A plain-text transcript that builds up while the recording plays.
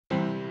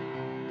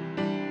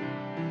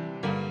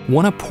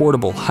Want a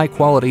portable,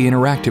 high-quality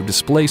interactive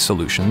display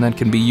solution that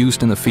can be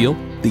used in the field?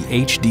 The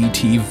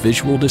HDT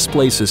Visual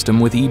Display System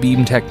with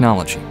eBeam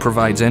technology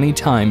provides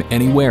anytime,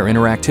 anywhere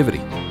interactivity.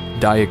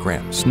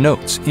 Diagrams,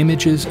 notes,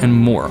 images, and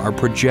more are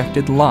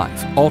projected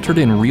live, altered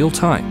in real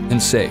time,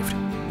 and saved.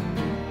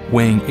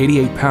 Weighing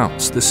 88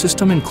 pounds, the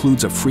system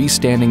includes a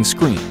freestanding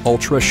screen,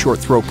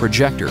 ultra-short-throw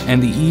projector,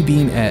 and the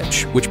eBeam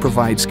Edge, which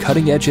provides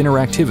cutting-edge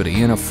interactivity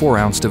in a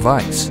 4-ounce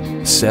device.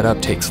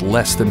 Setup takes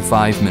less than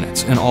 5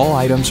 minutes, and all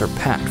items are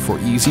packed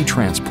for easy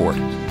transport.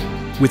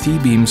 With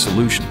eBeam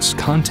solutions,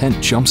 content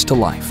jumps to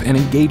life and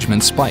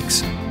engagement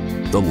spikes.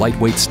 The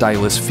lightweight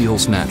stylus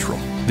feels natural.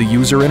 The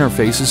user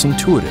interface is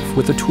intuitive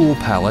with a tool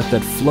palette that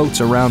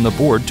floats around the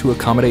board to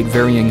accommodate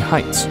varying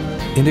heights.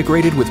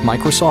 Integrated with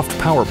Microsoft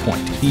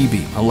PowerPoint,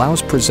 eBeam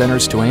allows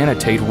presenters to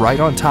annotate right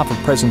on top of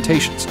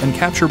presentations and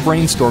capture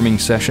brainstorming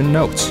session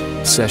notes.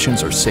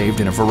 Sessions are saved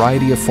in a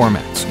variety of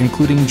formats,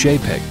 including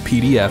JPEG,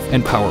 PDF,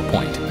 and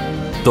PowerPoint.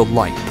 The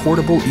light,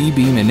 portable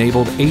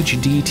eBeam-enabled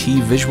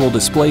HDT Visual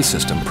Display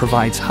System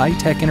provides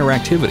high-tech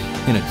interactivity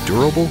in a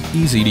durable,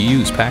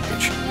 easy-to-use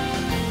package.